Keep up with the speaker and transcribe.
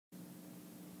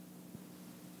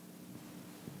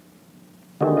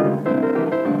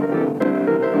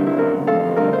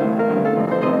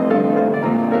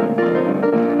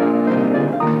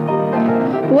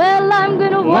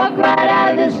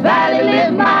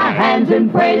hands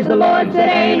and praise the Lord. Said,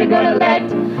 ain't gonna let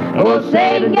old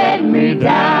Satan get me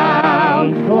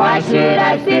down. Why should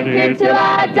I sit here till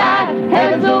I die?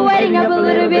 Heaven's awaiting up a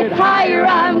little bit higher.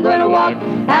 I'm gonna walk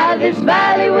out of this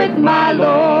valley with my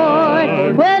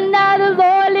Lord. Well, now the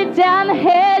Lord lit down the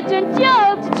hedge and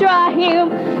Job to try him.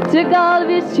 Took all of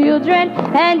his children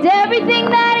and everything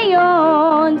that he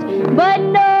owned. But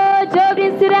no, Job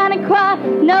didn't sit down and cry.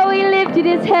 No, he lifted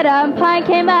his head up and pine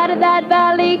came out of that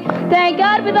valley. Thank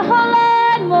God for the whole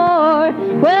lot more.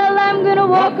 Well, I'm gonna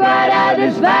walk right out of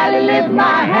this valley, lift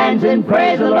my hands and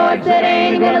praise the Lord. Said,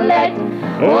 ain't gonna let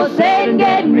old Satan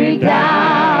get me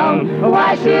down.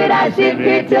 Why should I sit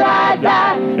here till I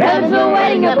die? Heaven's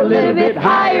waiting up a little bit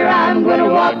higher. I'm gonna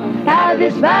walk out of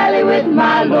this valley with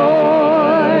my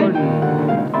Lord.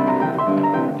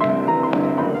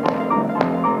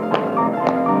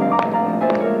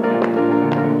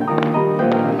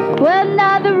 Well,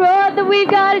 now the road that we've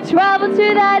got to travel to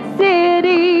that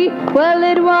city, well,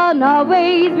 it won't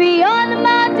always be on the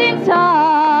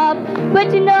mountaintop.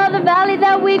 But you know the valley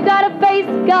that we've got to face,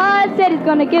 God said He's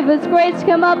going to give us grace to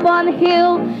come up on the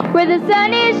hill where the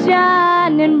sun is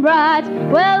shining bright.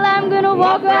 Well, I'm going to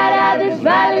walk right out of this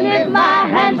valley, lift my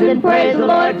hands and praise the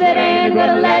Lord. Said, ain't going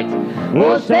to let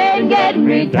old Satan get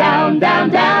me down, down,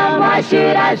 down. Why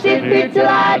should I sit here till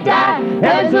I die?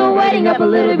 Heaven's waiting up a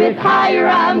little bit higher.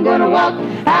 I'm going to walk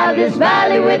out of this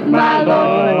valley with my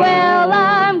Lord. Well,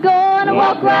 I'm going to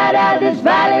walk right out of this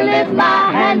valley, lift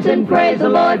my hands and praise the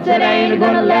Lord. Said, ain't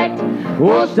gonna let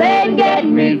old Satan get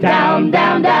me down,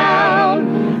 down,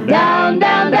 down, down,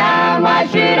 down, down. Why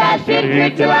should I sit here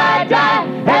till I die?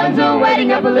 Heaven's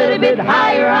waiting up a little bit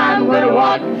higher. I'm gonna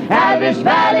walk out of this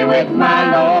valley with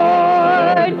my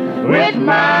Lord, with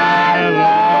my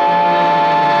Lord.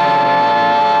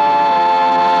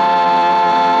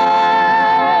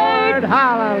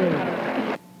 Hallelujah.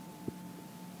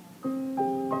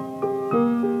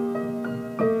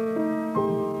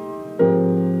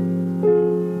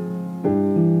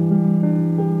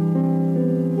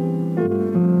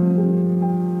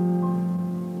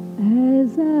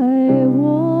 As I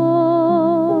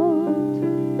walked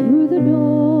through the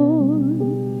door,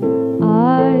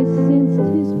 I sensed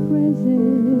His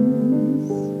presence,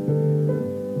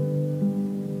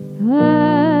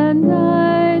 and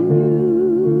I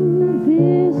knew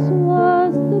this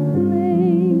was the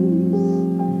place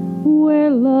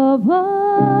where love abounds.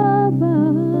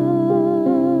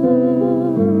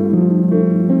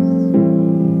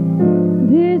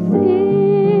 This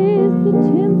is the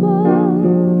temple,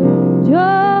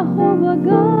 Jehovah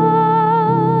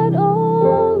God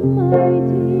Almighty.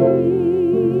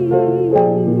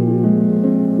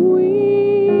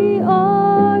 We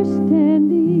are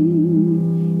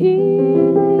standing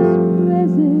in His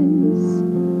presence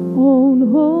on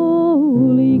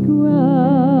holy ground.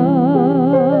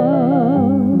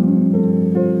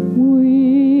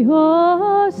 We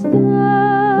are standing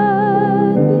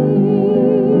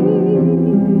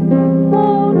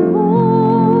on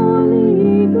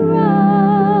holy ground,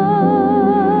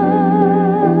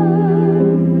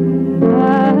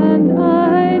 and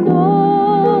I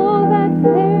know that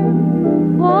there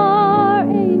are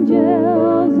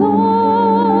angels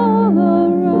all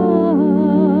around.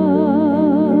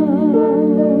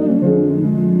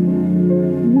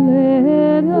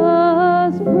 Let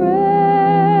us praise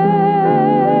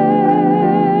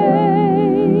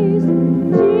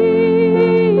Jesus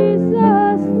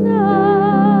now.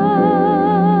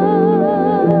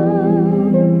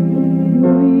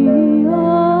 We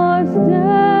are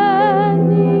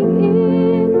standing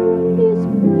in His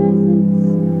presence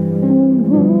on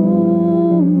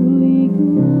holy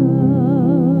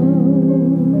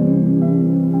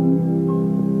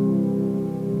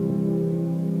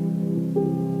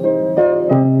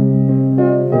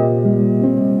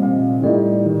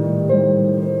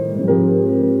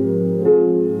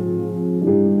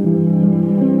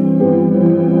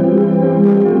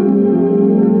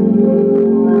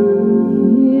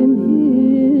In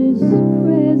His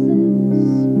presence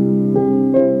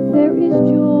there is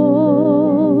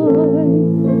joy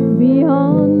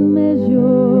beyond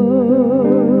measure,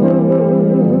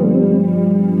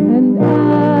 and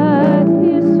at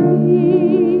His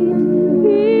feet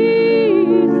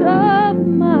peace of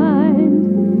mind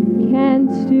can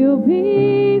still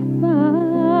be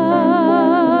found.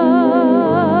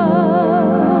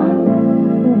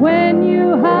 When you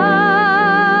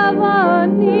have a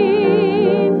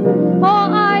need, oh,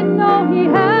 I know He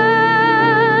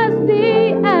has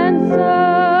the answer.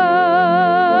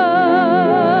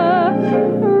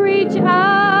 Reach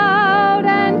out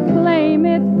and claim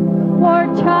it, for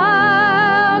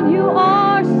child, you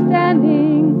are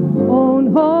standing on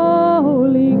holy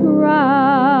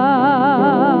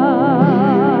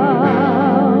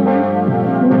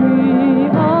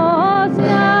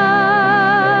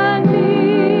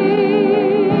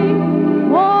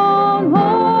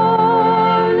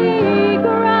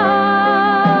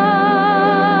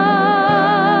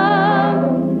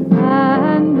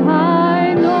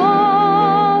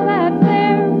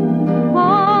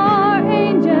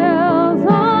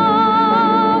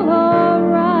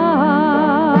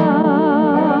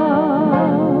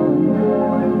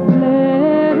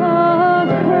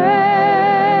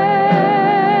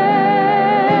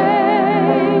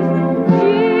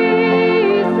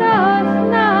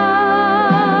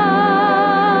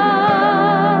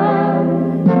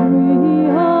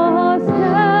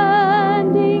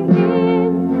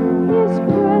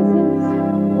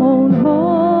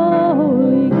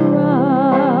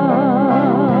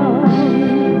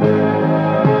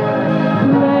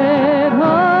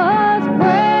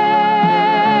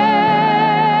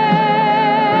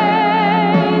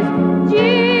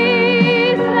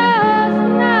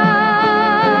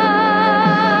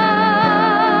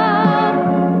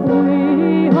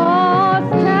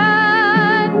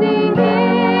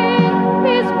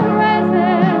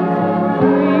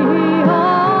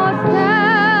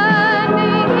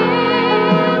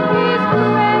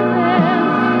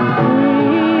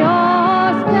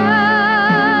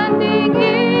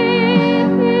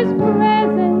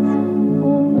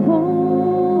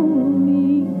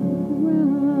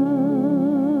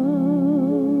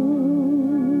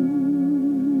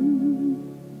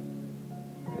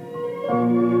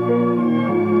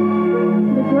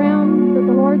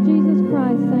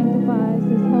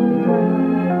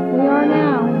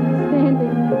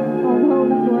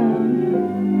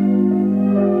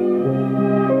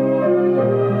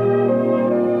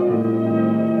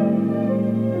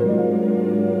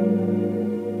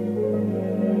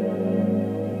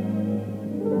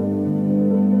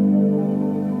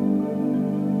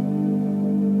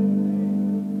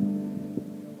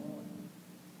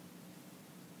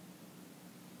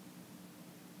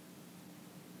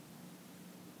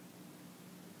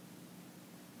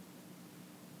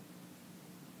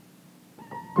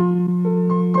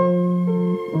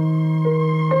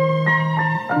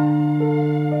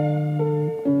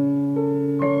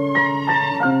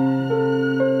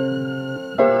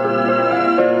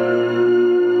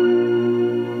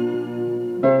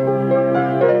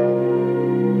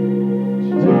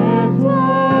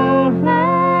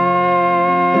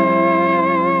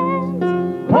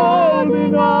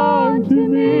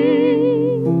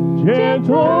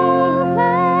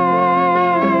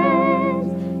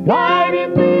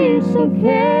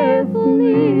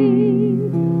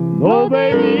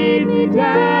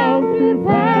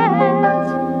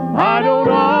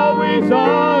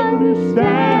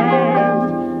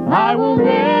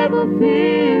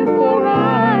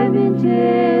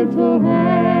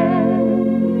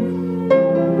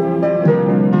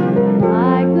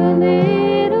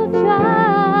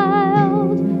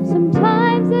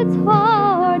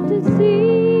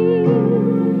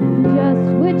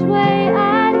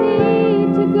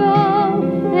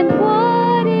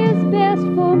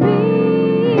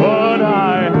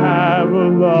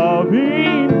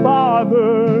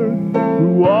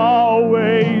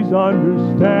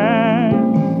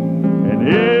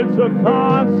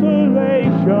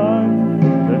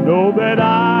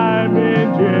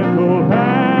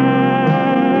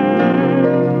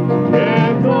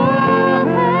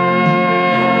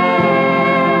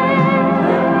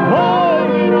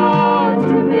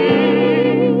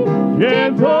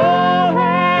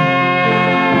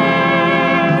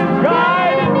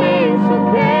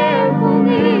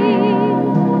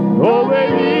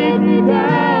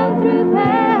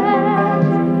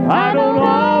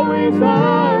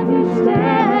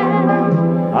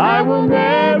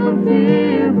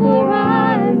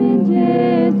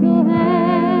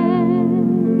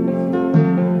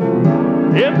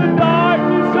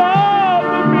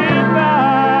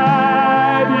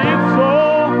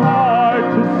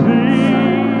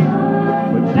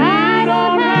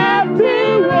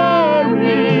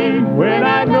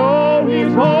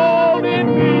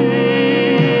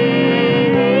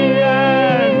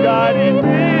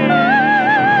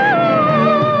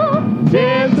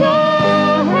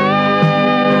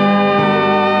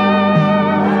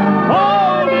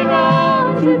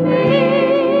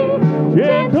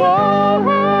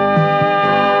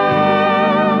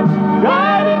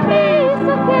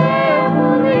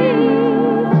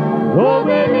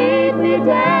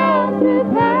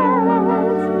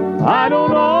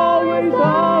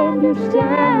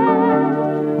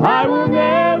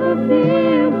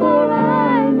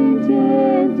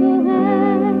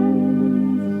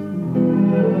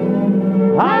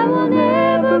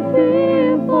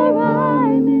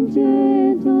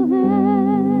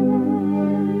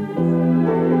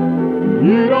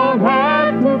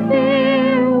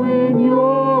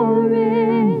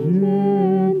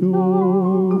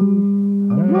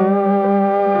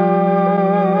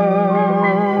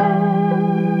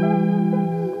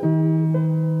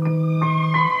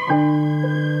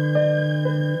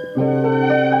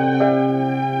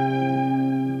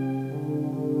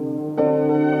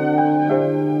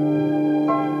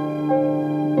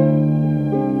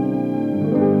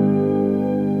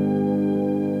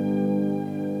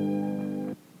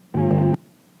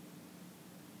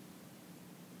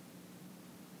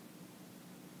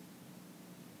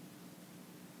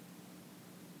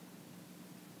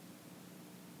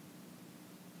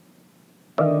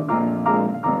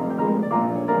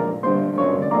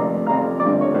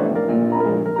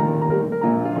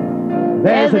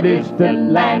There's a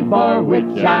distant land for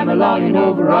which I'm longing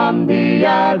over on the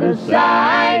other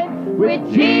side.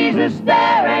 With Jesus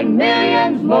there and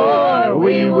millions more,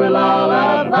 we will all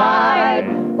abide.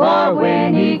 For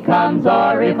when he comes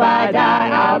or if I die,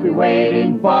 I'll be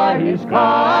waiting for his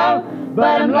call.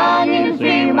 But I'm longing to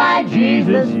see my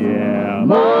Jesus,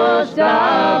 most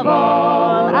of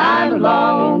all. I'm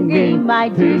longing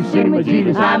to see my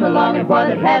Jesus. I'm longing for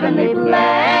the heavenly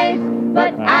place.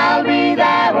 But I'll be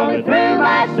there only through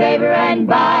my Savior and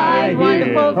by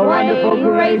His wonderful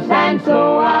grace. And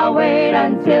so I'll wait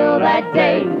until that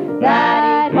day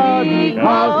that He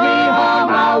calls me home.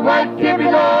 I'll work here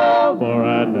below, for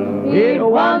I know it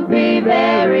won't be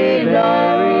very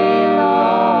long.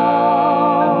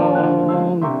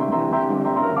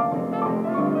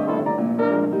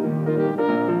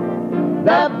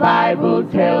 The Bible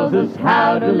tells us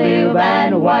how to live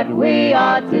and what we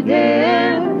ought to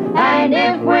do. And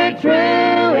if we're true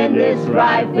in this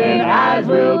life, then ours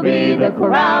will be the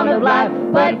crown of life.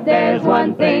 But there's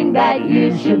one thing that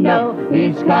you should know,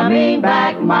 He's coming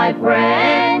back, my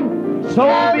friend. So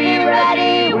be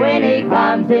ready when He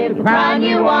comes, if the crown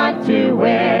you want to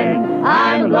win.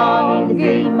 I'm longing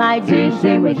to see my my dreams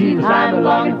sing with Jesus. I'm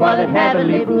longing for that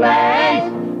heavenly place.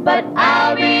 But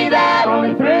I'll be there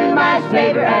only through my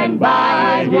Savior and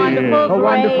by His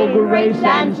wonderful grace.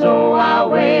 And so I'll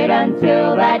wait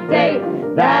until that day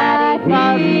that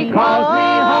He calls me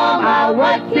home. I'll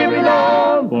watch Him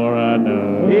belong, For I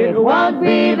know it won't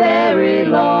be very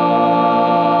long.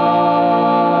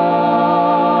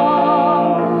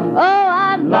 Oh,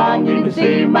 I'm longing to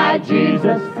see my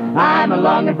Jesus. I'm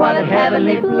longing for that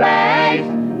heavenly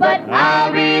place. But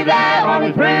I'll be there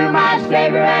only through my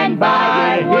Savior and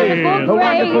by His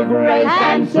wonderful grace.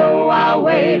 And so I'll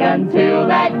wait until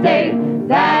that day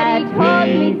that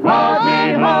He calls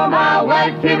me home. I'll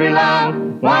wait till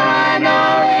belong, for I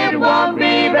know it won't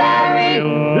be very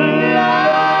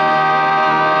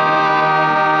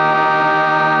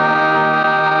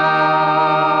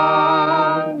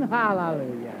long.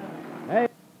 Hallelujah. Hey.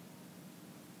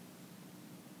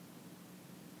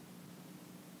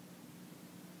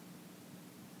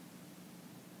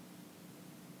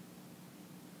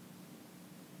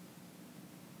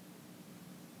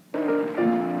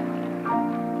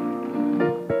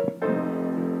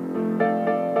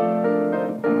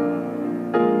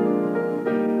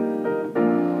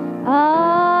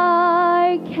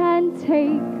 I can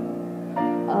take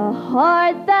a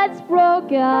heart that's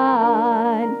broken,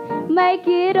 make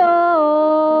it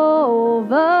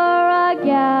over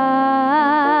again.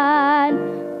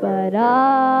 But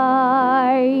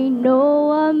I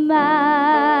know a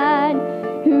man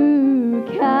who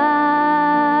can.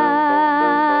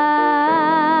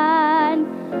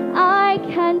 I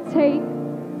can take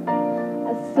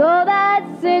a soul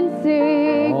that's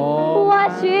sincere,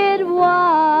 wash it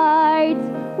white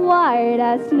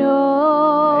as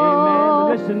snow.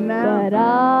 Amen. Listen now. But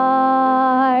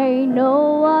I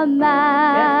know a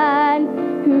man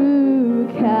who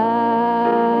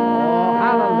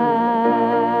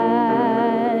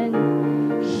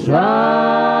can.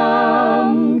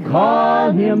 Some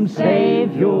call Him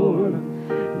Savior,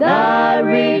 the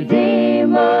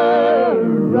Redeemer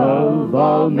of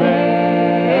all men.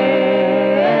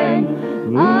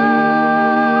 I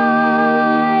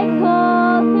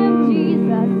call Him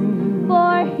Jesus,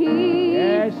 for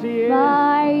Yes, He's He is.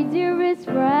 my dearest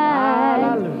friend.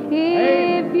 Hallelujah.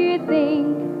 If you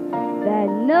think that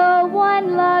no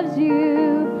one loves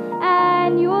you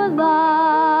and your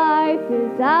life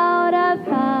is out of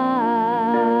hand,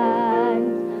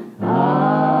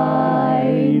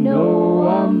 I know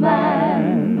a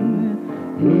man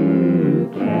who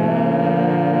can.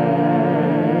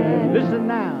 Listen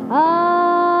now.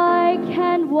 I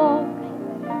can walk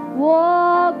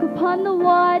upon the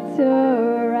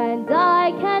water, and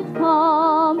I can't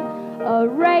calm a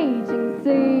raging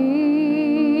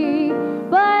sea.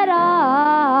 But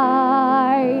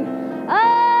I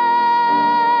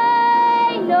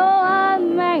know a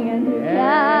man who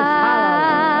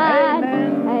can.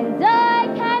 Amen. And I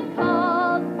can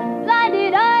cause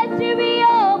blinded eyes to be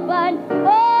open,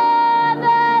 all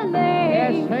the lame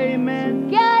Yes, amen.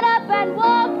 get up and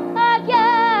walk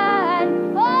again.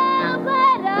 Oh,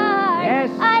 but Yes.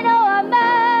 I know a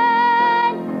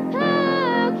man who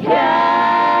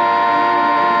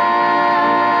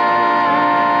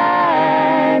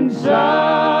can.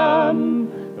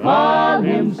 Some call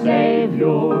Him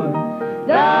Savior,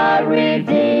 the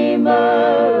Redeemer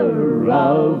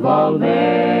of all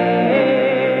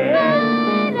men.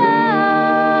 And I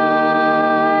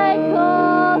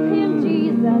call Him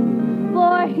Jesus,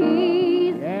 for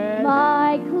He's Yes.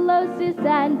 my closest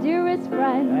and dearest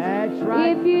friend. That's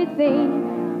right. If you think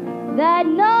that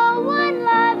no one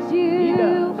loves He you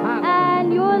does. Hallelujah.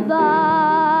 and your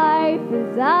life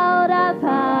is out of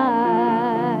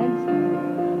hand,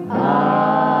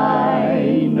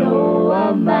 I know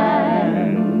a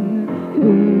man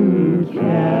who can.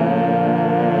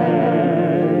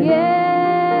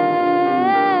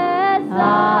 yes,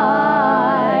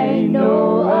 I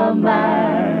know a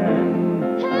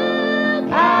man.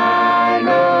 who I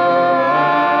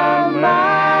know a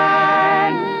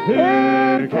man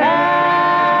who can.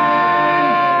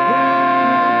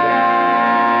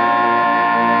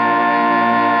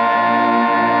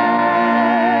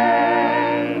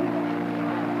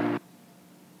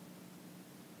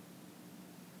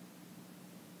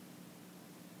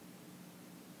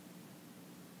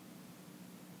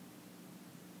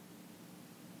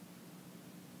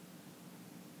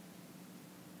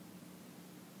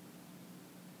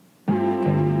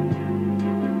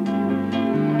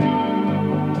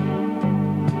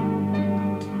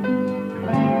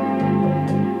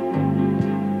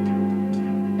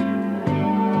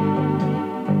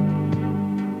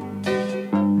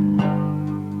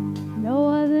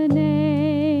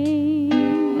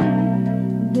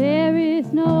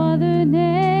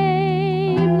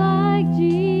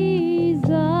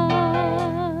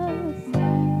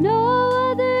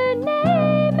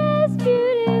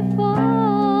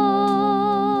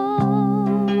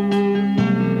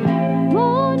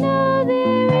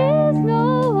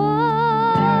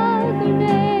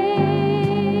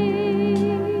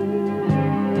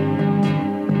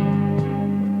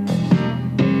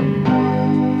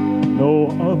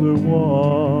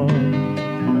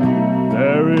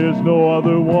 There is no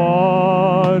other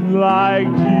one like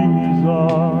Jesus.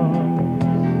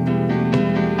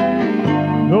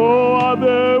 No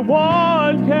other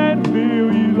one can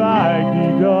feel you like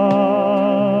He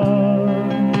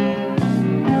does.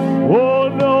 Oh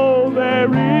no, there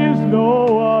is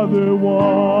no other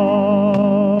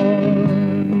one.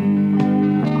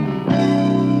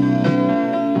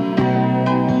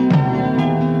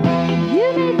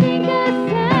 You may think I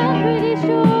sound pretty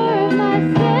sure of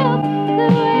myself the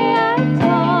way I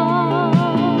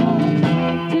talk,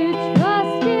 to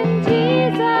trust in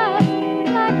Jesus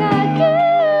like I do.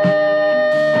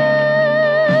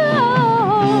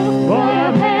 But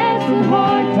I've had some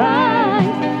hard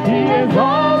times. He has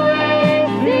always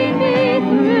seen me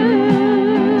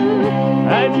through,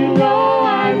 And you know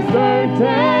I'm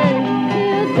certain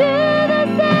He'll do the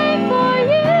same for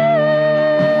you.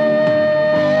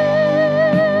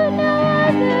 No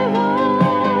other one.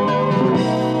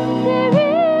 There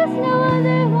is no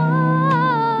other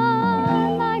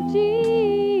one like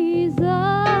Jesus.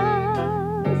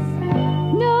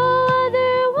 No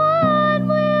other one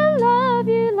will love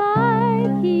you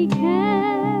like He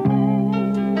can.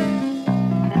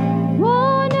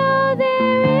 Oh no,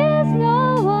 there is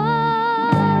no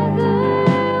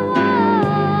other one.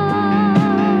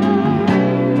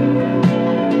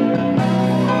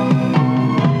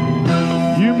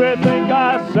 you may think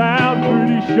I sound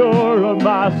pretty sure of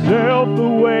myself the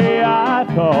way I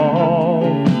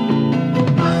talk,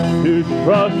 to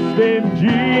trust in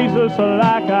Jesus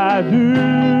like I do.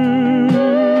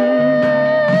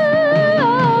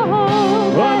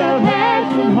 But I've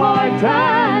had some hard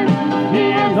times.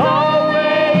 He has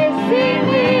always seen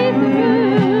me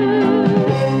through.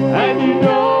 And you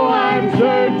know I'm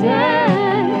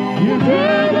certain you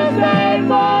do the same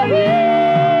for you.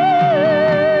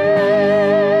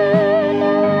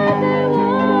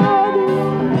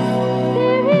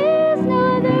 There is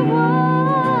no other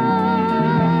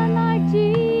one like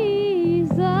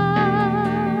Jesus.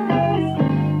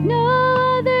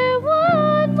 No other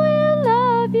one will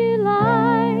love you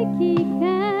like He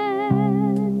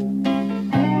can.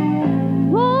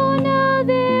 Oh no,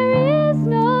 there is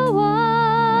no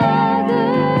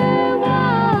other one.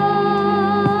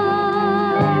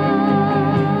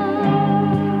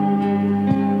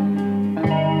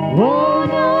 Oh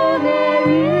no, there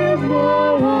is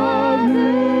no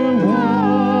other one.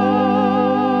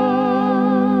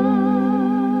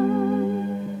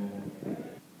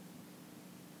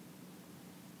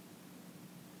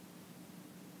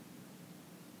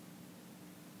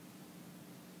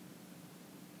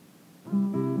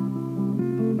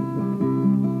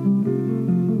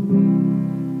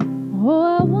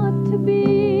 Oh, I want to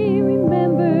be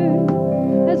remembered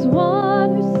as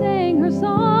one who sang her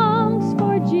songs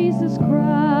for Jesus Christ,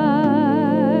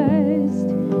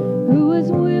 who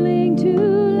was willing to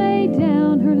lay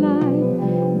down her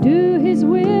life, do His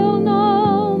will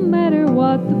no matter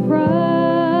what the price.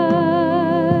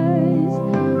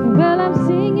 Well, I'm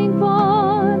singing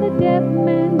for the deaf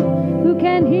man who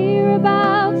can hear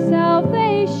about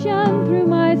salvation through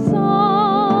my song.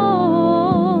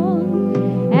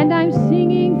 And I'm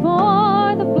singing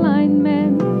for the blind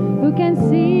man who can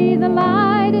see the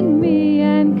light in me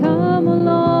and come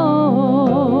along.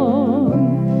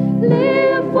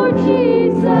 Live for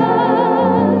Jesus,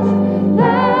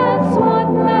 that's what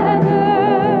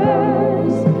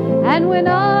matters. And when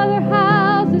other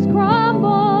houses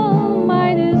crumble,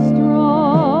 mine is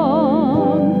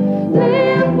strong.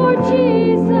 Live for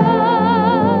Jesus,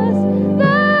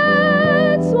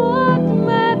 that's what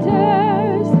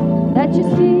matters. That you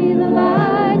see the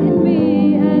light in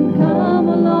me and come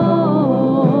along.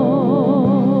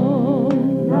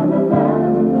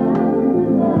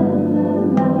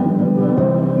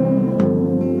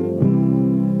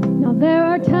 Now there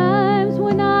are times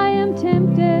when I am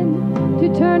tempted to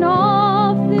turn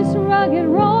off this rugged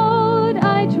road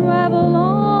I travel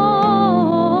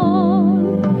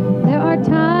on. There are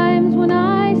times when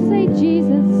I say,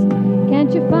 Jesus,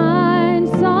 can't you find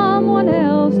someone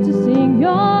else to sing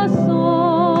your song?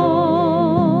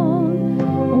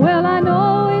 Well, I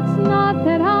know it's not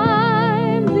that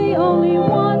I'm the only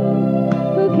one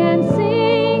who can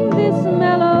sing this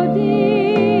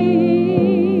melody,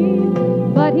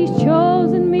 but He's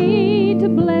chosen me to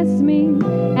bless me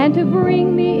and to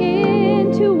bring me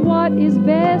into what is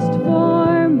best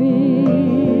for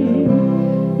me.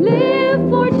 Live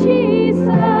for Jesus,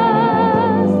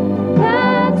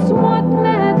 that's what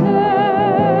matters.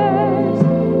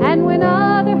 And when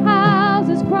other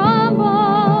houses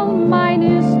crumble, mine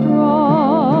is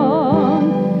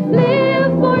strong.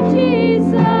 Live for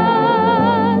Jesus,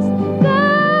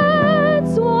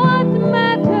 that's what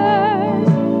matters.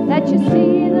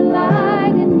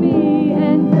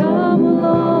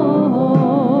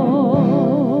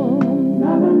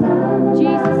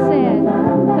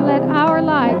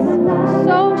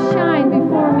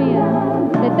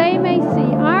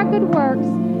 works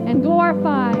and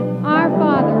glorify our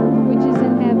Father which is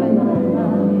in heaven.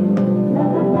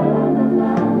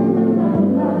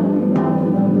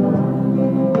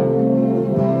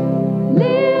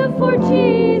 Live for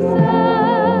Jesus,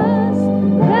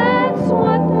 that's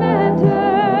what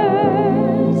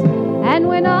matters. And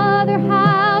when other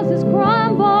houses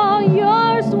crumble,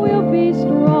 yours will be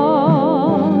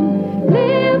strong.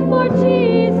 Live for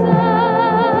Jesus,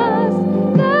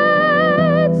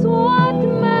 that's what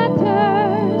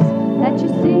matters. That you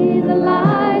see the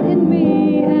light in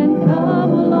me and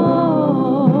come along.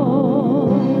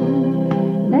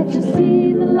 That you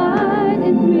see the light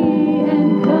in me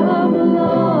and come along.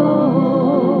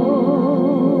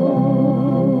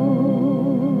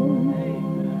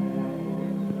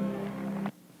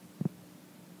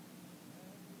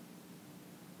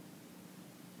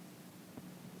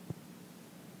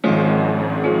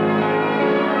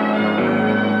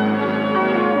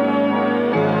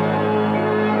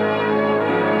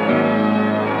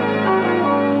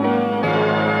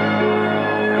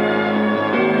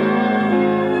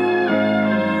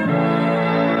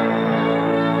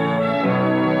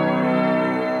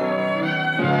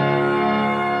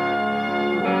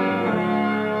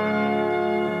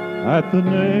 At the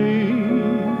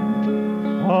name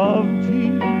of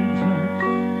Jesus,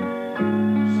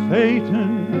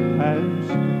 Satan has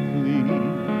to flee.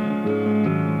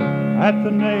 At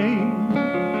the name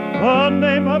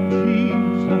of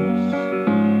Jesus,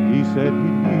 he said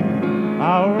he'd hear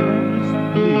our earnest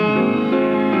plea.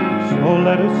 So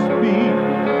let us speak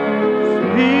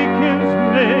his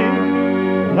name.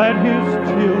 Let his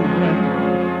children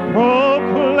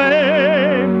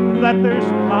proclaim that there's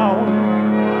power.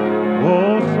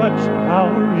 Oh, such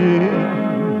power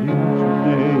in his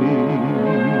name.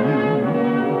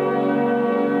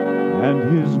 And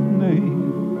his name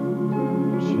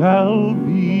shall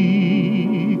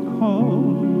be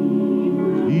called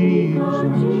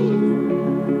Jesus.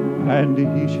 And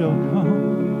he shall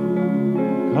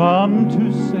come to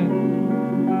set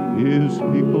his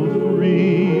people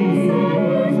free.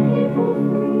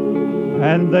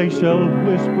 And they shall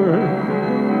whisper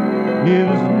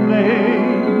his name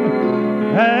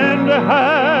and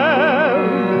have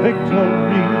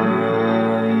victory.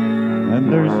 And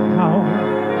there's power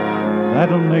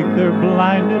that'll make their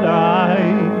blinded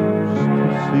eyes to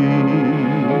see.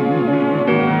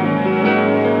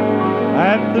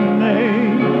 At the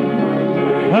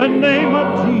name of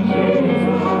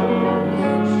Jesus,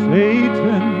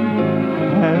 Satan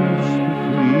has to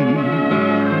flee.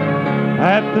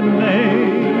 At the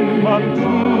name of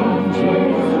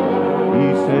Jesus, he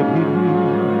said he'd hear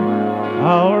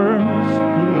our earnest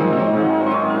plea.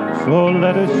 So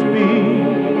let us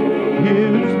speak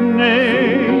his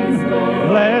name.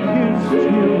 Let his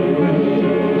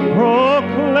children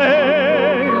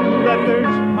proclaim that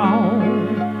there's power.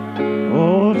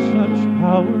 Oh, such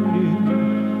power in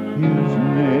his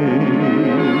name.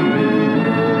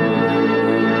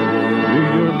 Do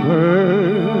your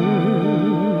burdens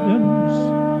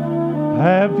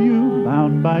have you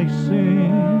bound by sin?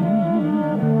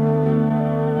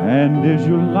 And is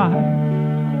your life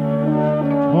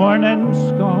torn and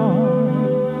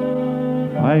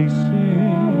scarred by sin?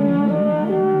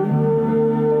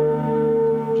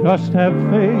 Just have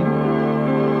faith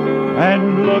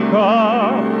and look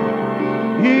up.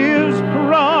 His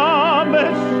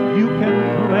promise you can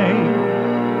claim,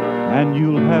 and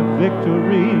you'll have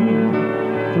victory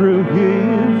through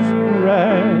his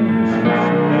precious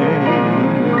name.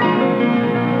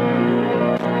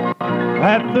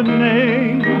 At the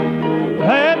name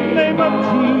of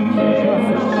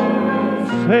Jesus,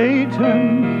 Satan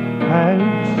has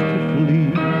to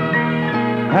flee.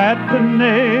 At the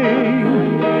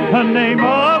name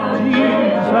of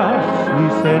Jesus, he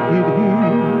said he'd hear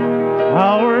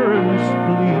our earnest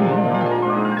plea.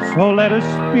 So let us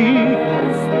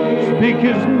speak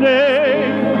his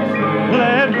name.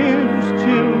 Let his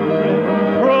children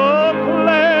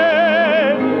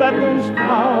proclaim that there's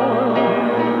power.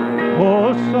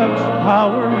 Oh, such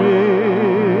power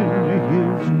in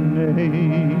his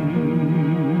name.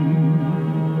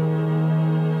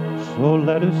 So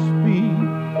let us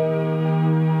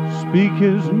speak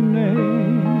his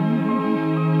name.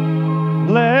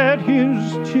 Let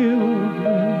his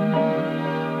children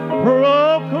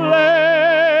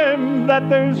proclaim that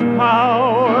there's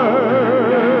power.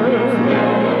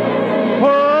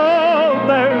 Oh,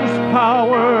 there's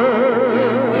power.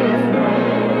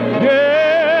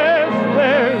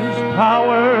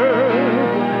 Power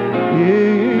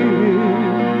in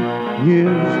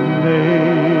his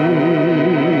name,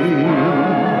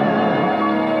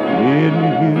 in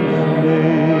his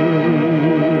name.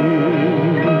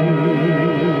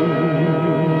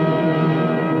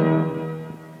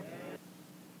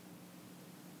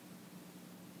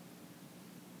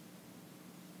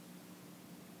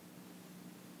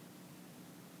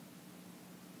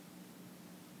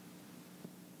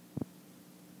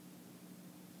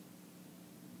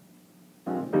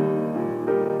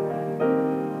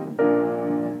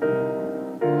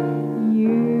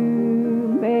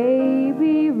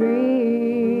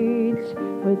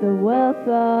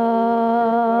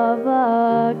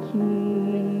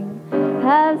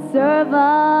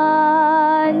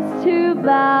 servants to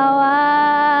bow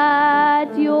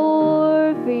at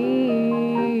your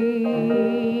feet,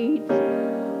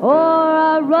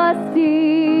 or a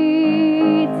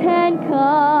rusty tin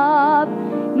cup,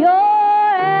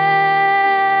 you're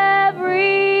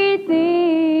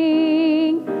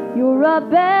everything. You're a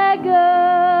beggar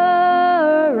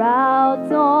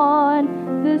out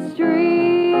on the street.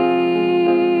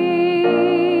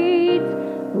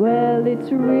 Well,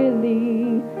 it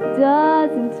really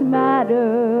doesn't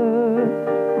matter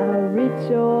how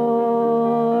rich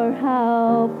or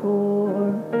how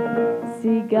poor.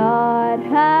 See, God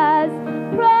has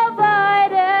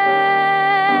provided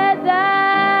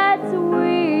that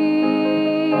we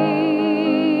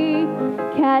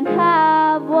can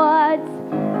have what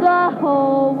the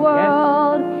whole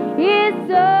world is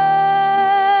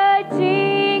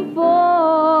searching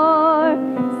for.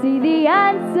 See, the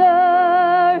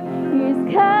answer is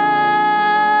Calvary.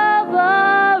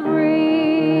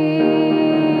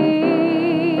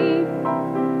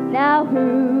 Now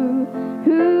who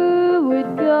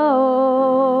would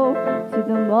go to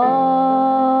the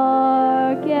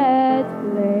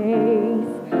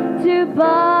marketplace to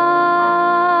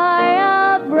buy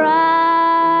a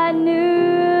brand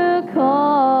new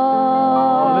car,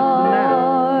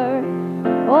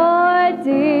 or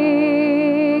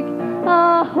dig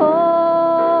a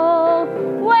hole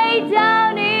way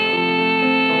down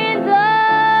in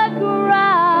the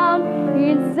ground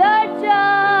in search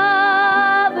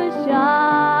of a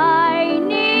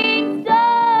shining star,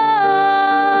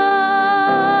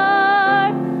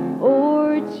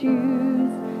 or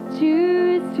choose to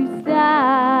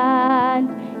stand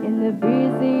in the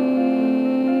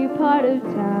busy part of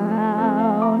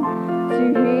town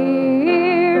to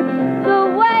hear the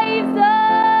waves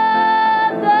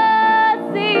of the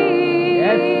sea.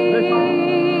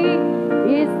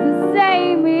 It's the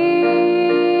same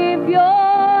if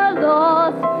you're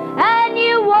lost and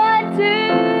you want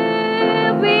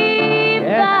to be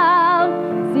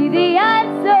found. See, the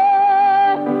answer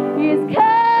is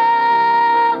Calvary,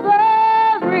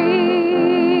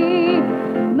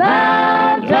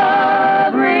 Mount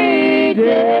of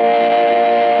Redemption.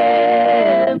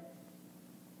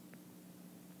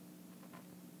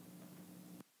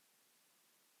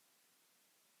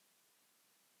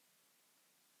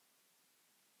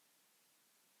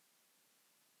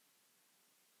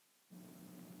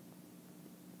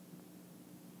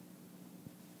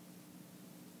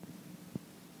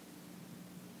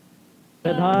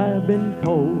 And I've been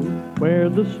told where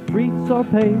the streets are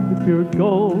paved with pure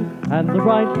gold and the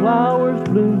bright flowers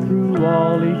bloom through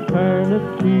all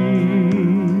eternity.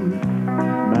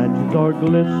 Mansions are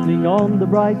glistening on the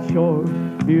bright shore,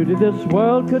 beauty this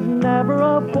world could never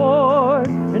afford.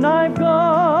 And I've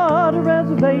got a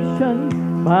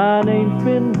reservation, my name's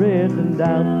been written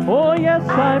down. Oh yes,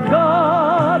 I've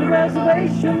got a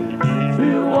reservation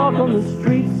to walk on the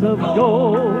streets of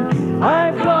gold.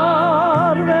 I've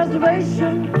got a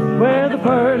reservation where the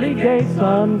pearly gates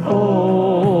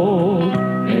unfold.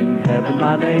 In heaven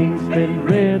my name's been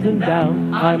written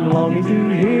down, I'm longing to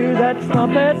hear that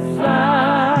trumpet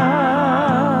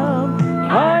sound.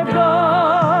 I've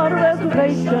got a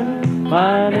reservation,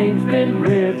 my name's been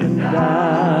written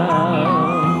down.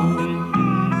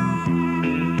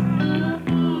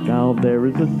 Now there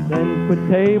is a 10-foot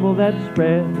table that's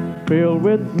spread, filled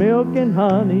with milk and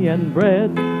honey and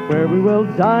bread, where we will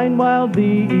dine while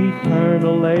the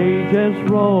eternal ages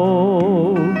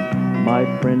roll. My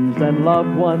friends and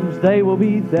loved ones, they will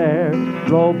be there,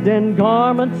 robed in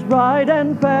garments bright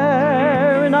and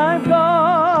fair. And I've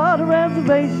got a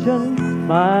reservation,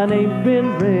 my name's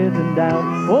been written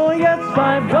down. Oh yes,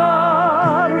 I've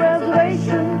got a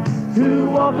reservation to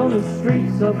walk on the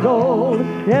streets of gold.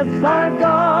 Yes, I've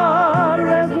got a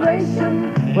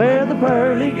reservation where the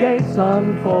pearly gates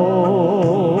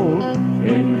unfold.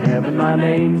 In heaven my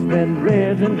name's been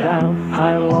written down,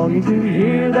 I'm longing to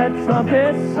hear that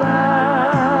trumpet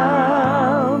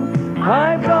sound.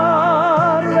 I've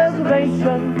got a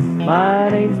reservation, my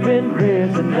name's been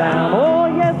written down. Oh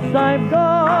yes, I've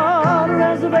got a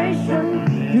reservation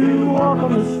to walk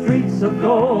on the streets of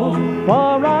gold.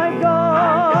 For I've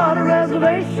got a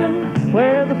reservation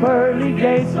where the pearly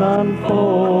gates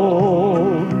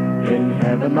unfold. In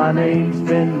heaven my name's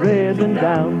been written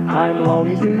down, I'm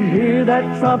longing to hear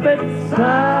that trumpet sound.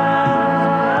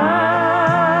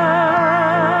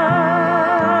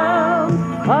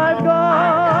 I've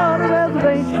got a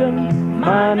reservation,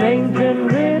 my name's been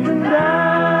written down.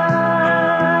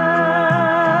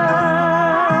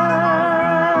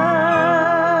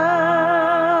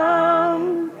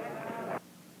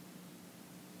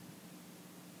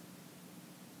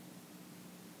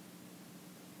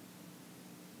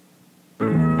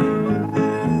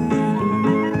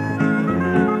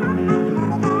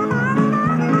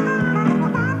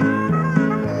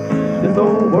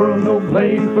 have no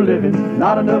place for living,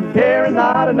 not enough care and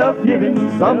not enough giving.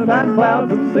 Sometimes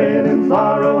clouds of sin and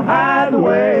sorrow hide the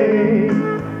way.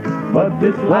 But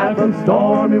this life of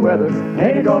stormy weather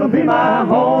ain't gonna be my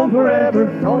home forever.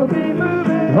 Gonna be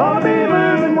moving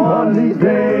one of these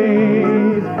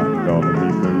days.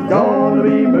 Gonna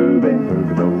be moving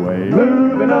away.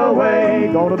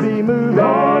 Gonna be moving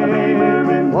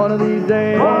one of these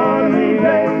days.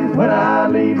 When I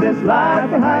leave this life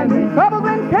behind me, troubles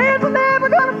and cares are never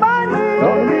gonna find me.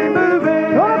 Gonna be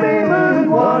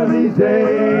moving one of these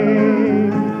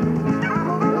days.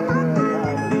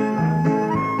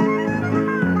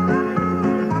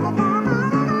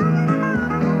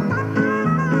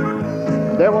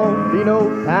 There won't be no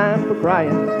time for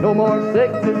crying, no more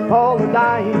sickness, fall, or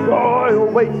dying. Joy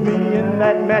awaits me in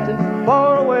that mansion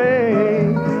far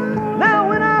away. Now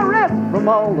when I rest from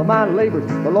all of my labors,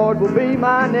 the Lord will be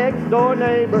my next door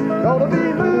neighbor. Gonna be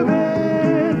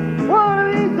moving one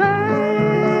of these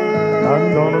days.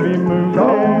 I'm gonna be moving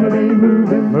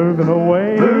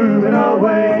away.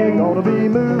 Gonna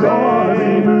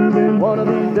be moving one of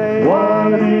these days.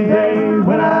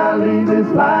 When I leave this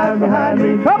life behind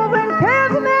me, troubles and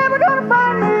cares are never gonna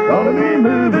find me. Gonna be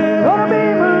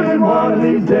moving one of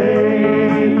these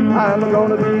days. I'm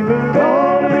gonna be moving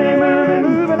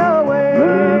away.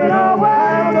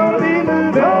 I'm gonna be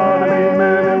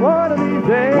moving one of these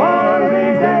days.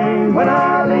 When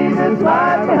I leave this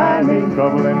life behind me,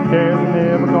 Trouble and cares are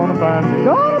never gonna find me.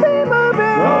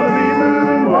 gonna be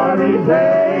moving one of these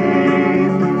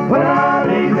days. When I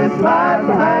leave this life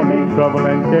behind me, Trouble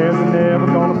and cares are never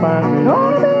gonna find me.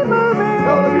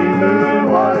 gonna be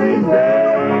moving one of these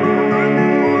days.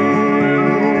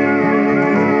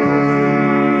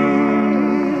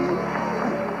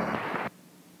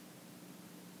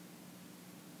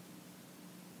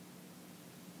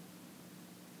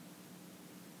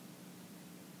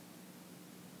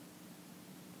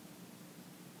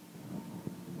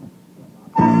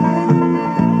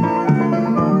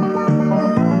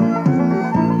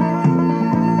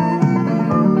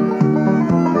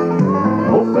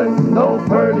 Open those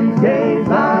pearly gates,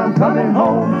 I'm coming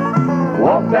home.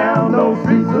 Walk down those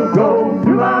streets of gold to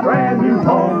my brand new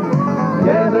home.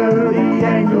 Together the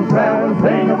angels round and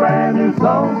sing a brand new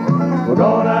song. We're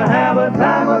gonna have a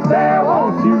time up there,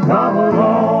 won't you come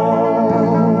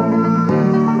along?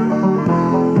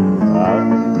 I've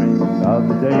been dreaming of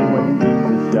the day when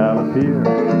Jesus shall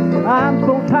appear. I'm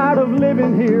so tired of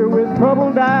living here with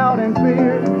trouble, doubt, and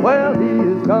fear. Well, he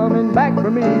is coming back for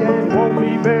me, and it won't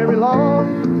be very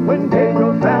long. When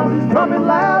Gabriel sounds his trumpet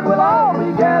loud, we'll all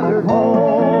be gathered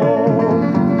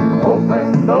home.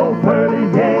 Open those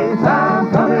pearly gates,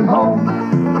 I'm coming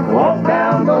home. Walk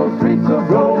down those streets of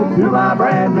gold to my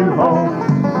brand new home.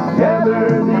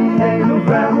 Together the angels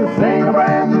round will sing a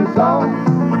brand new song.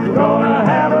 We're gonna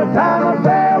have a time up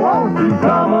there, won't you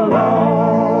come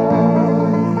along?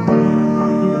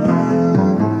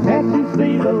 Can't you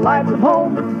see the light of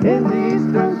home in the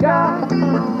eastern sky?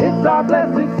 It's our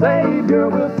blessed Savior,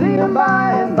 we'll see him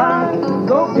by and by.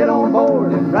 So get on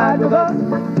board and ride with us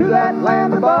to that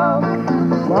land above,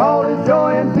 where all is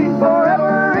joy and peace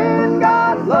forever in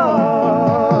God's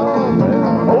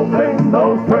love. Open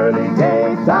those pearly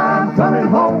gates, I'm coming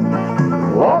home.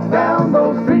 Walk down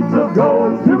those streets of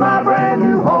gold to my brand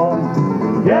new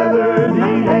home. Together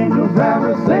the angels round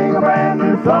us sing a brand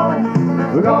new song.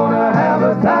 We're gonna have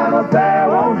a time up there,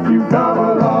 won't you come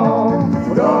along?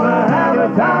 We're gonna have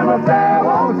a time up there,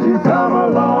 won't you come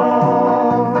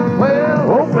along?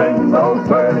 Well, open those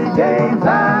pearly gates,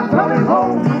 I'm coming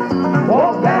home.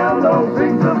 Walk down those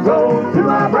streets of gold to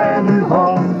my brand new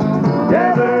home.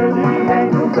 Together the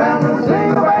angels round us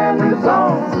sing a brand new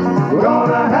song. We're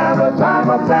gonna have a time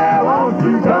up there, won't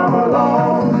you come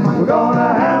along? We're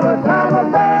gonna have a time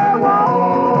up there,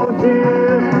 won't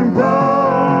you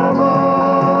come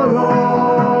along?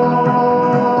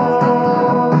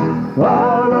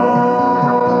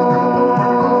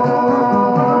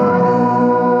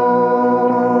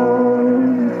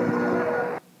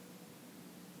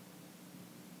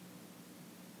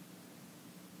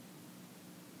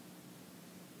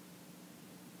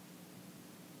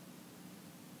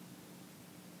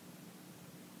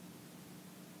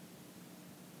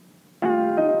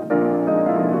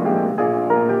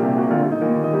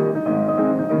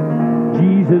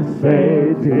 Jesus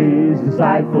said to his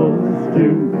disciples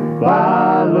to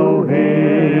follow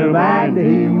him, and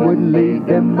he would lead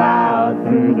them out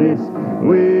through this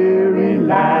weary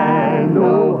land.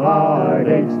 No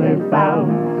heartaches they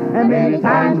found, And many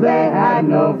times they had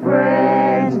no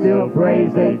friends. Still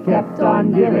praise they kept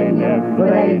on giving them, for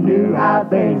they knew how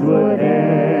things would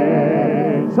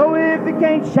end. So if you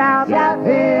can't shout, shout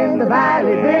in the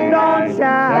valley, then don't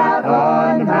shout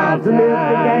on the mountain. If you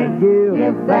can't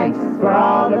give thanks for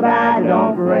all the bad,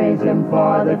 don't praise him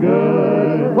for the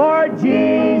good. For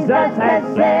Jesus has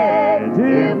said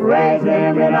to praise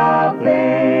him in all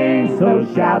things. So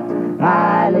shout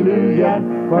hallelujah,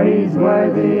 for he's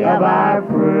worthy of our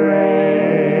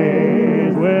praise.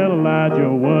 Well,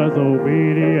 Elijah was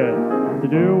obedient to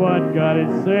do what God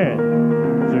had said,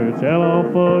 to tell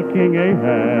off for King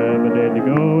Ahab, and then to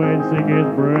go and seek his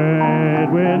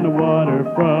bread. When the water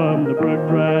from the brook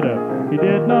dried up, he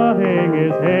did not hang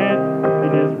his head. He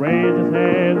just raised his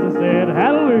hands and said,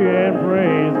 hallelujah, and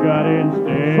praise God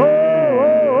instead.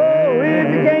 If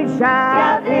you can't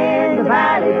shout in the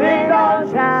valley, then don't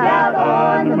shout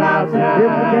on the mountain. If you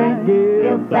can't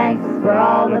give thanks for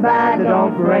all the bad,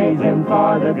 don't praise him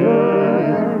for the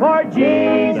good. For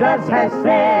Jesus has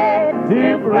said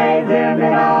to praise him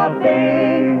in all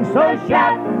things. So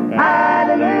shout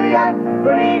hallelujah,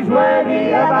 for he's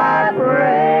worthy of our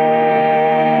praise.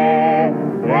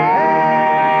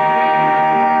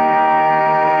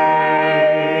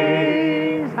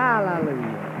 Hallelujah.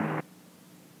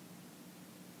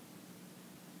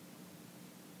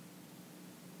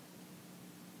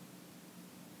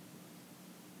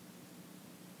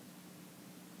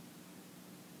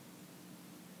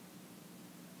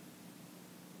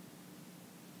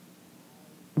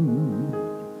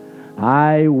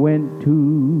 I went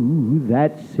to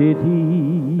that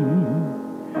city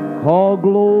called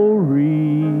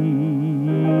Glory.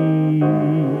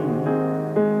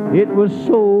 It was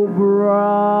so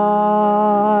bright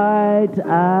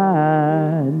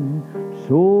and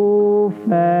so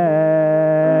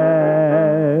fair,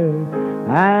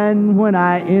 and when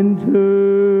I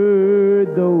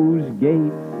entered those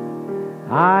gates,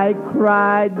 I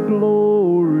cried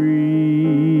glory.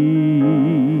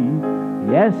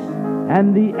 Yes,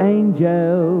 and the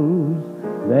angels,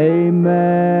 they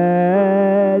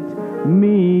met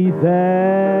me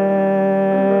there.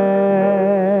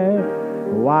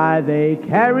 Why, they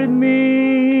carried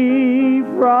me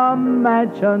from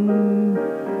mansion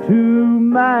to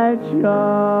mansion,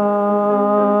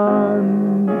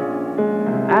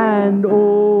 and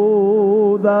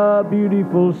oh, the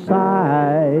beautiful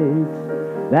sights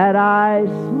that I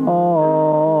saw.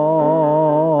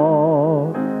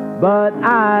 But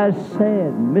I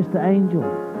said, Mr. Angel,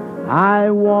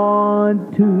 I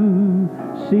want to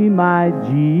see my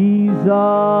Jesus,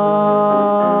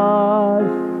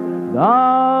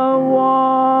 the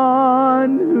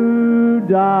one who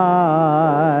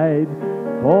died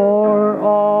for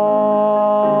all.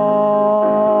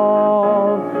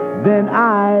 Then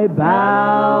I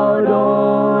bowed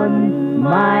on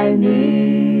my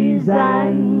knees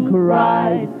and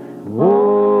cried,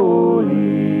 holy,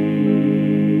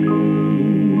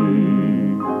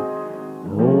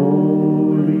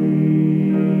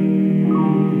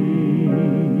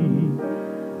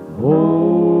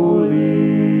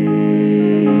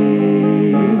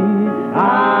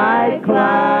 I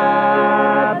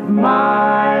clapped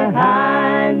my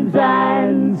hands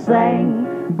and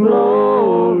sang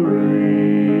glory,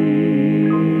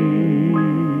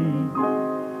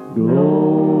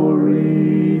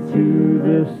 glory to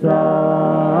the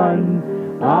Son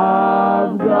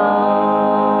of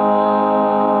God.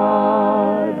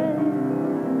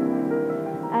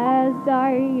 As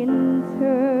I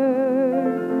enter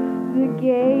the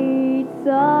gates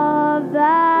of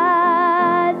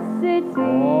that city,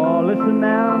 Oh, listen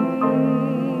now.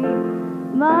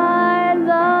 my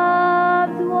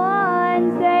loved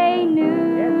ones, they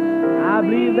knew. Yes, I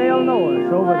believe they'll know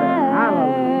us over there.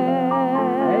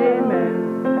 Amen.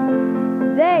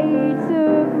 They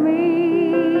took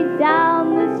me down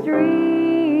the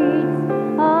streets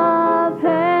of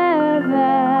heaven.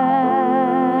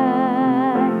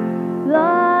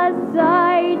 The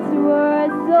sights were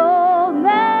so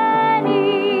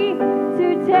many to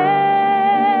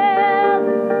tell.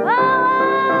 Oh,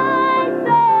 I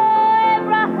saw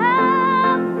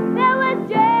Abraham, there was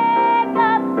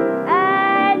Jacob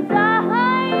and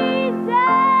Isaac.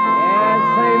 Yes,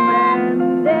 amen.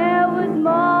 There was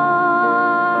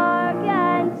Mark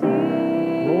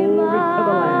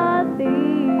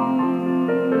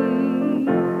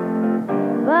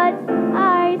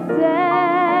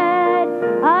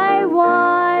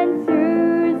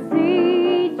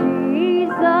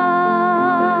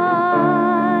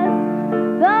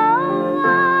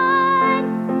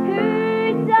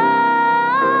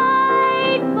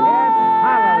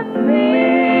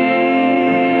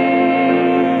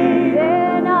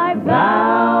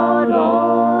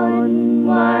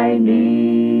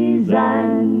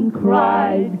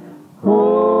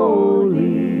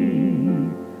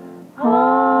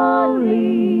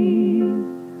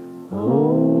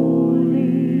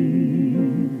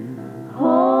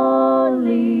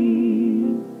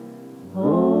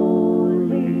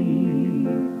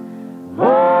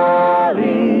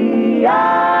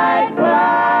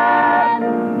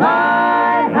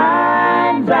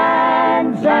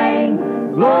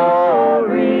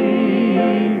Glory,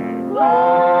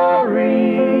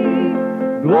 glory,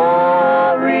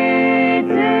 glory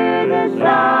to the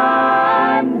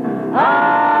Son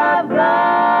of God.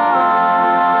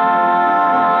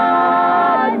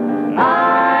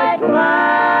 I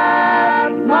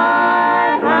clapped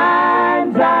my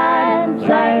hands and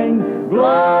sang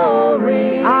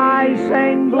glory. I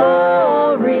sang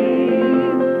glory,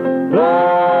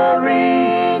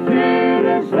 glory to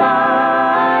the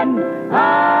Son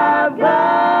of God.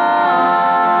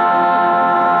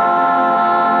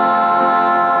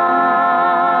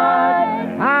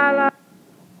 Hallelujah.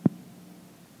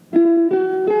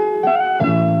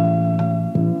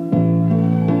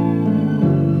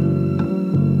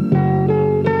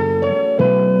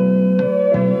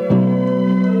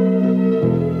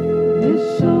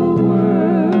 This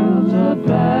world's a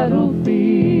battlefield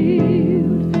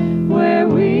where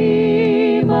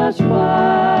we must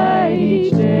fight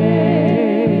each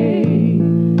day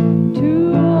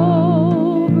to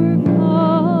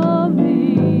overcome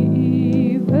the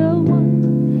evil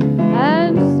one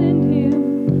and send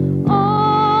him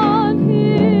on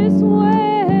his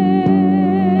way.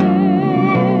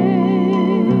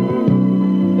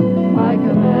 My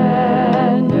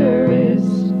commander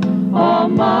is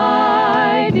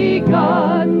Almighty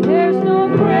God. There's no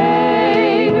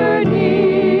greater,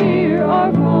 near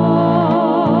or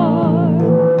far.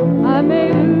 I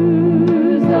may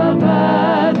lose the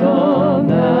battle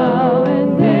now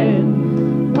and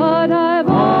then, but I've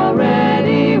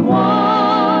already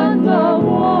won the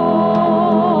war.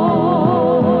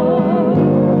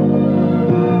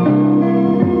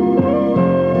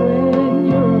 When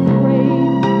you're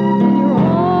afraid and you're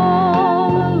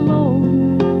all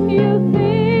alone, you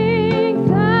think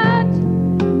that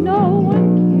no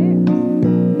one cares.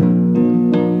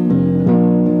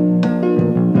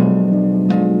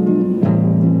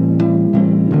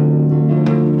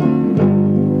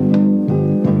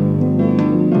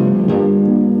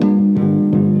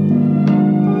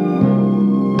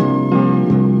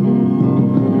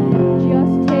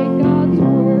 Just take God's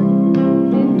word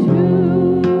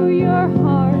into your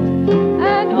heart,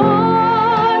 and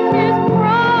on his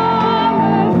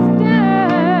promise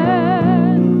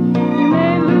stand. You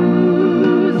may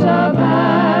lose a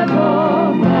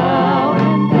battle now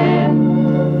and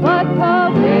then, but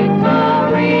the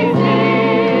victory's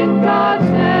in God's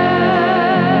hands.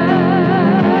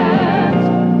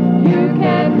 You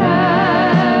can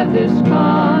have this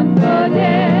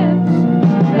confidence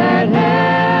that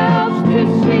helps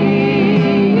to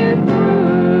see you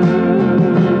through.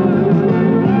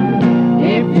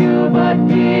 If you but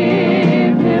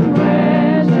give him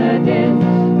residence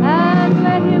and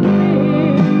let him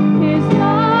live his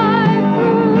life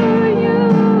through you.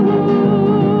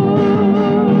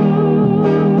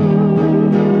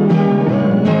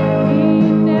 He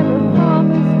never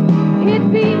promised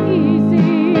it'd be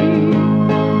easy,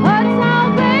 but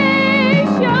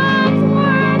salvation's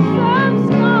worth some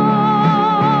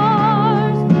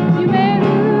scars. You may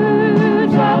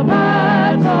lose a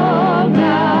battle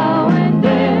now and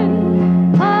then,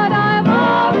 but I've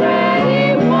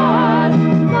already won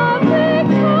the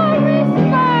victory's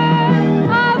plan.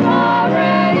 I've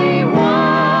already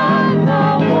won the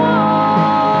war.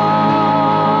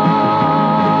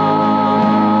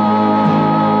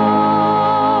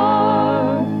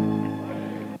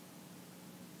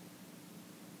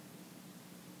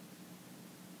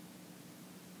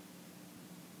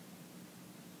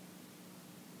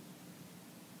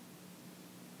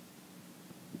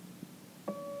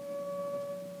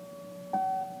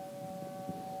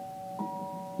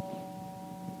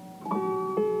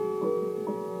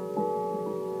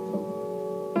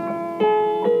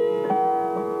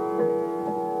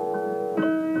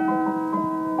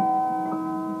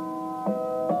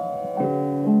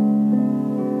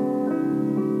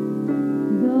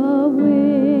 The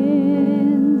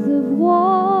winds of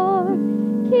war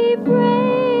keep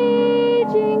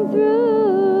raging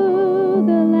through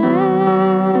the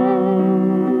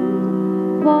land,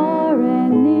 far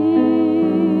and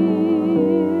near.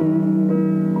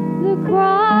 The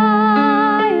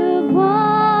cry of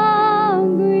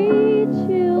hungry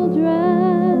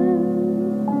children,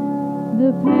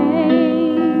 the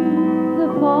pain, the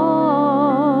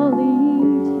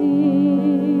falling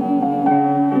tears.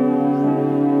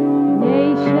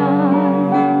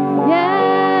 Nations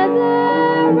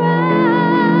gather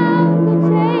round the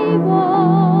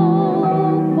table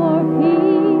for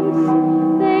peace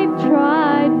they've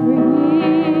tried for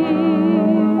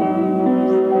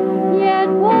years. Yet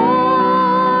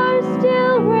war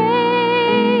still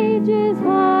rages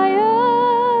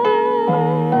higher,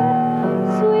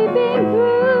 sweeping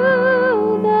through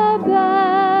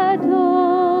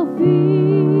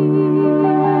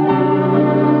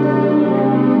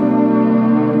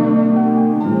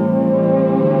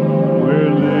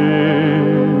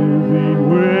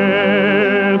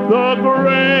the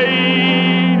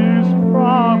greatest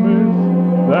promise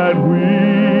that we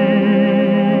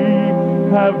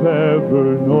have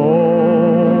ever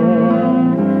known.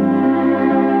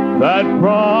 That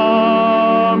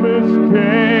promise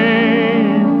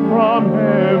came from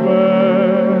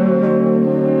heaven,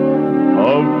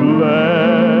 of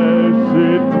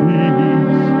blessed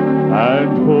peace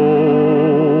and hope.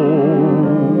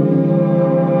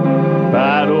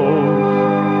 Battles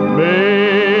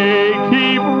may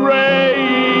keep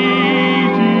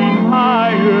raging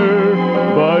higher,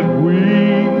 but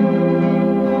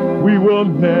we will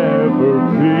never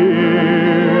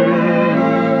fear.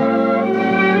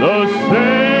 The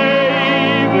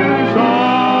Savior's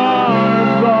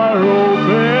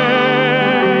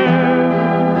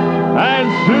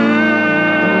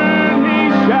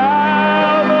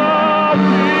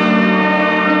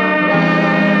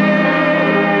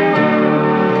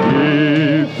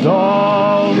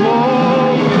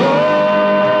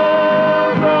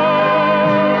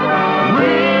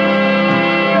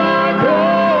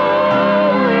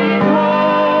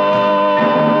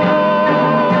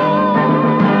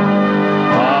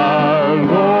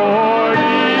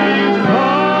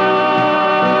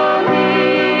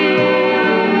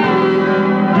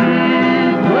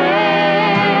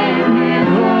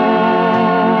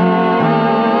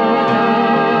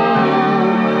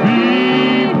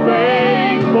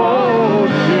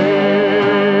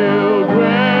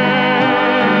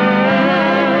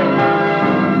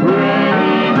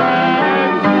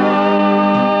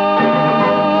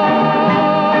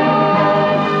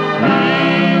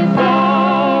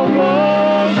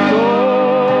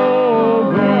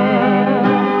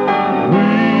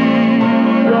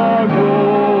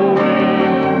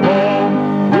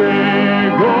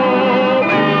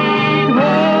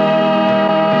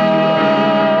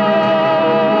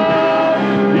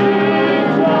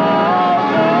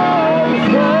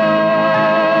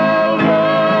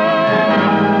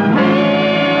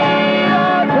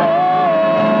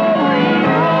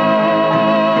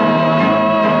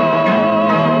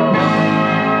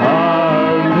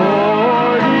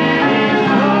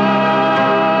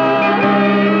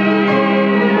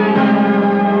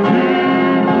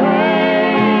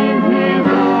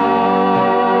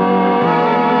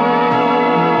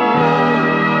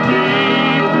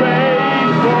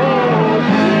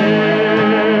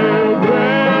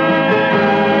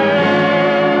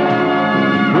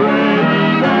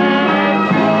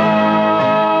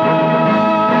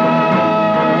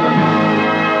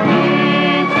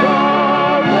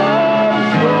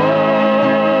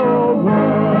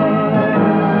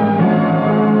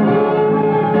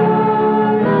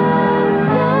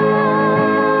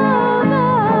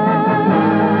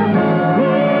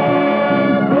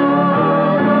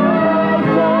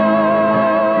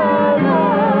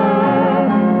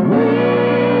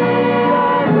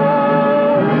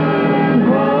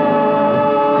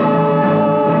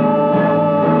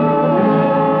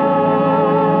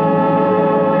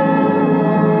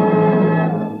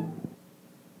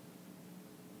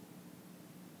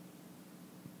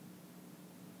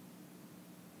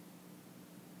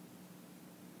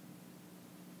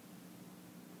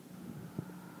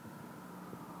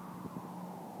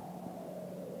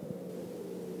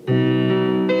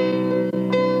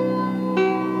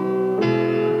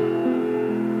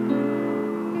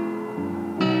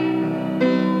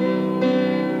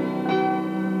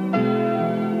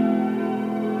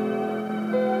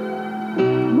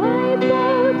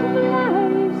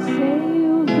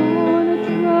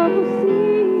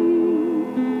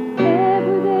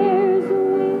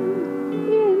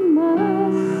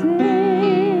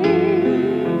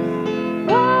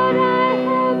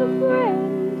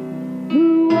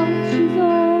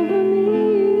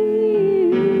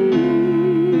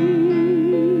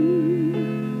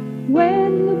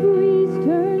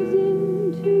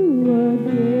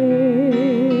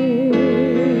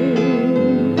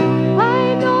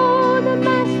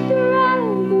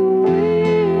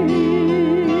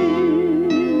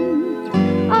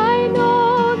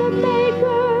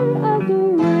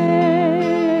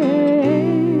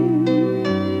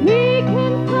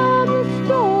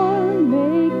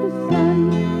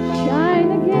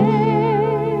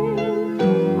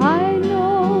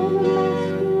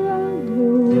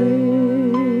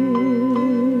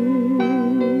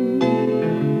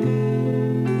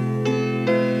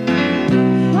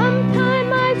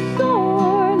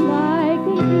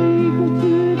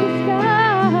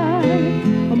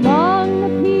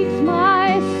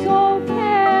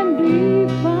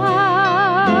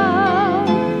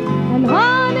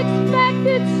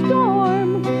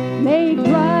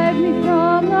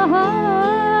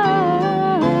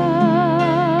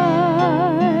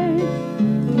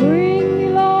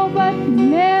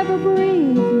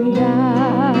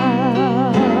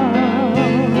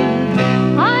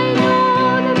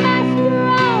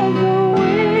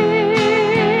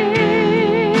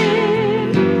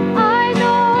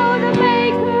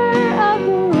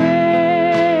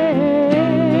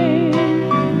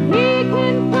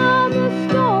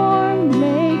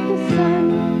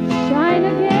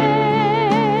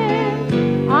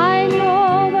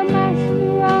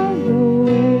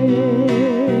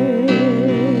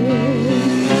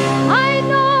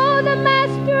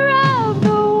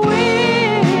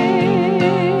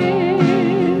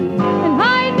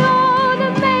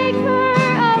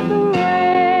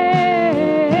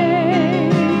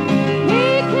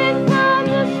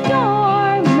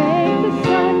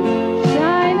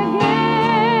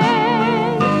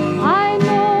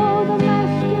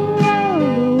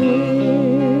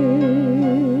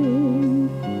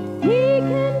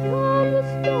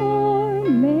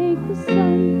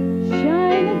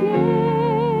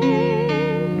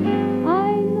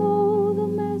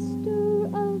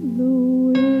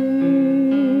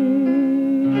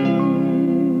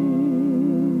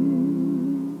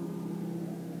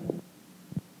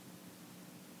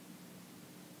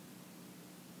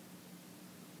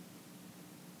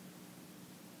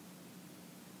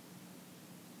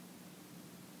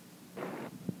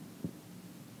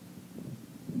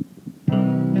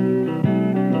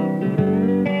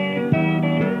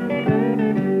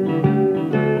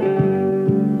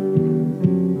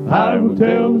I will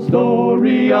tell the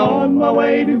story on my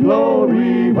way to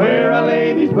glory, where I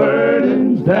lay these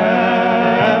burdens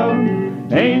down.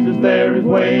 Jesus there is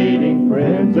waiting,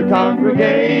 friends are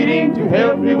congregating to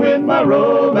help me with my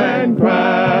robe and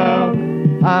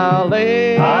crown. I'll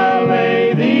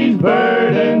lay these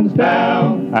burdens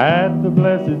down At the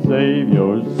blessed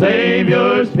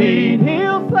Savior's feet.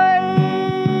 He'll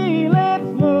say, let's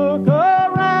look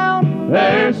around.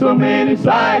 There's so many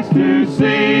sights to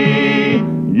see.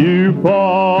 You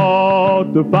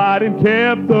fought the fight and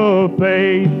kept the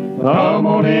faith. Come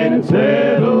on in and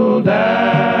settle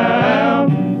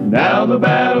down. Now the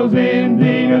battle's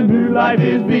ending, a new life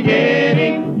is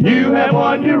beginning. You have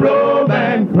won your robe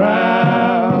and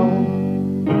crown.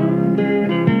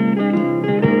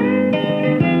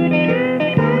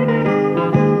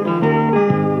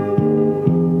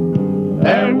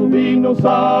 There will be no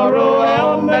sorrow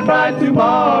on that bright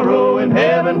tomorrow in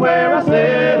heaven where I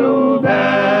settle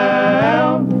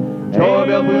down. Joy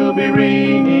bells will be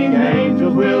ringing,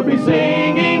 angels will be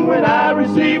singing when I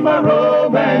receive my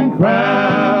robe and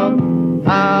crown.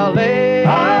 I'll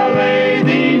lay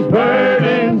these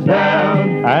burdens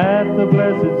down At the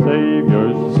blessed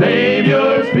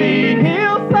Savior's feet.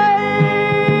 He'll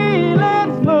say,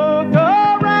 let's look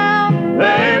around.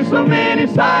 There's so many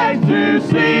sights to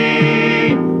see.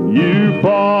 You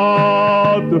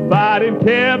fought the fight and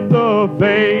kept the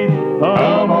faith.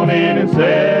 Come on in and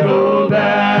settle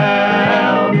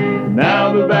down.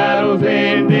 Now the battle's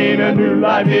ending, a new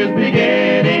life is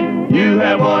beginning. You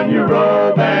have won your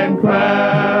robe and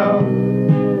crown.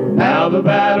 Now the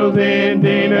battle's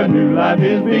ending, a new life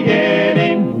is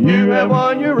beginning. You have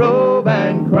won your robe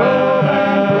and crown.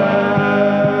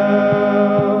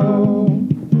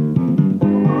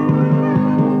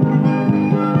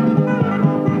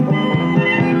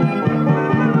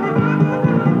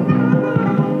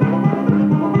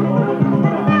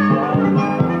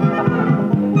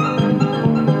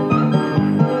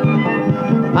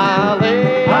 I'll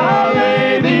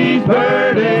lay these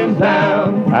burdens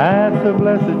down At the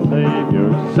blessed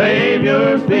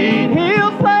Savior's feet.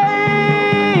 He'll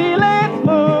say, let's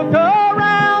look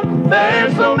around.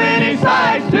 There's so many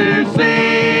sights to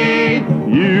see.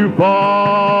 You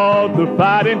fought the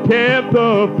fight and kept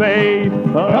the faith.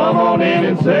 Come on in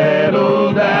and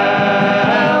settle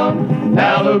down.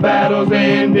 Now the battle's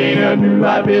ending, a new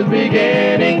life is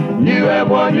beginning. You have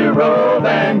won your robe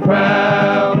and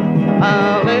crown.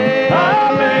 I'll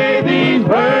lay these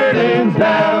burdens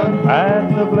down At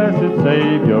the blessed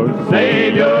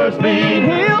Savior's feet.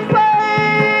 He'll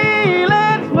say,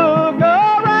 let's look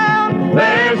around.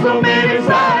 There's so many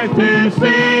sights to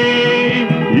see.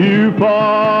 You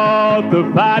fought the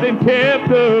fight and kept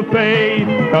the faith.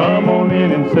 Come on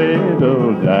in and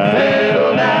settle down.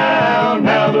 Settle down.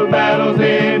 Now the battle's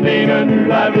ending, a new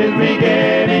life is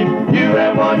beginning. You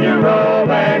have won your robe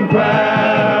and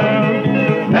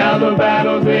crown. Now the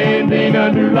battle's ending,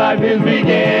 a new life is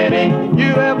beginning.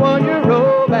 You have won your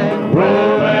robe and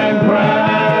crown.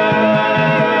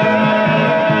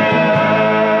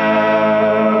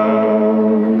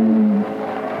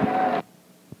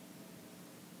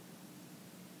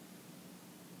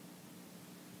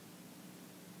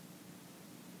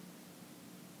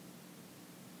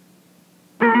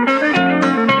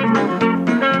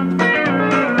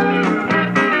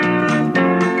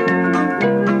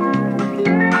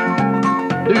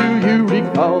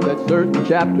 That certain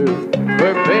chapter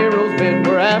where Pharaoh's men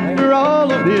were after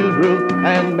all of Israel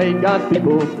and made God's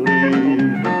people flee.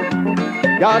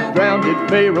 God drowned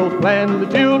Pharaoh's plan, the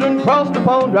children crossed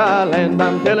upon dry land.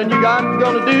 I'm telling you, God's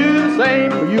gonna do the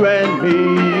same for you and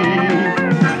me.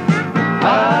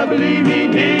 I believe He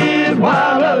did,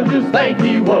 while others just think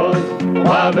He was,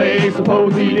 while they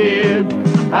suppose He did.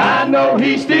 I know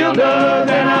He still does,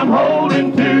 and I'm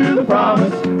holding to the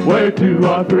promise where two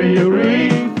or three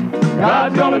agree.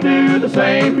 God's gonna do the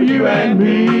same for you and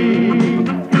me.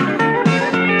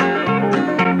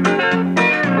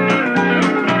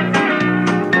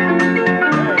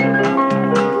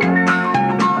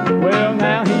 Well,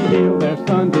 now He healed their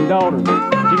sons and daughters.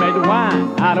 He made the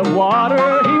wine out of water.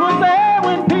 He was there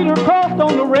when Peter crossed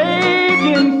on the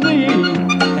raging sea.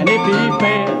 And if He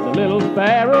fed the little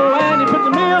sparrow and He put the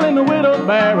meal in the widow's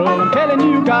barrel, I'm telling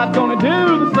you, God's gonna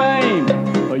do the same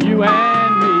for you and me.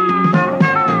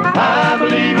 I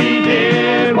believe He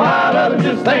did, while others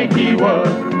just think He was,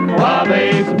 while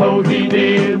they suppose He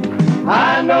did.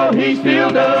 I know He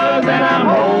still does, and I'm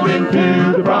holding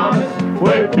to the promise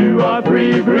where two or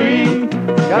three agree.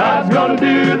 God's gonna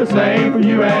do the same for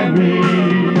you and me.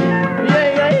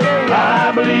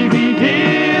 I believe He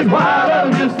did, while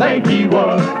others just think He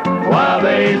was, while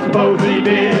they suppose He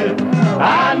did.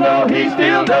 I know he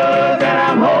still does, and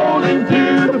I'm holding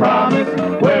to the promise.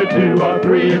 Where two or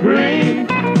three agree,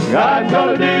 God's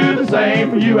gonna do the same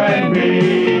for you and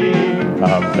me.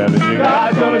 I'm telling you.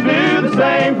 God's gonna do the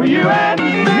same for you and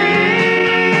me.